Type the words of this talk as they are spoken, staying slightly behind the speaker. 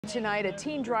Tonight, a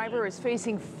teen driver is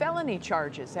facing felony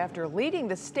charges after leading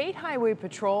the State Highway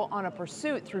Patrol on a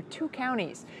pursuit through 2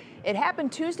 counties. It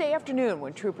happened Tuesday afternoon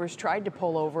when troopers tried to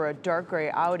pull over a dark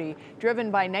gray Audi driven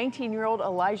by 19-year-old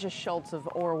Elijah Schultz of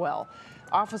Orwell.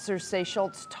 Officers say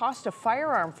Schultz tossed a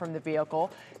firearm from the vehicle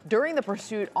during the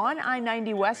pursuit on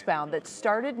I-90 westbound that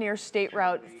started near State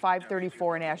Route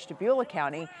 534 in Ashtabula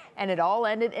County, and it all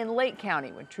ended in Lake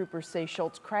County when troopers say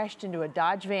Schultz crashed into a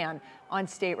Dodge van on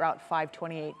State Route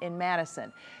 528 in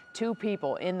Madison. 2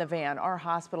 people in the van are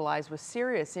hospitalized with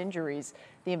serious injuries.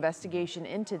 The investigation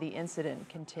into the incident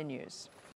continues.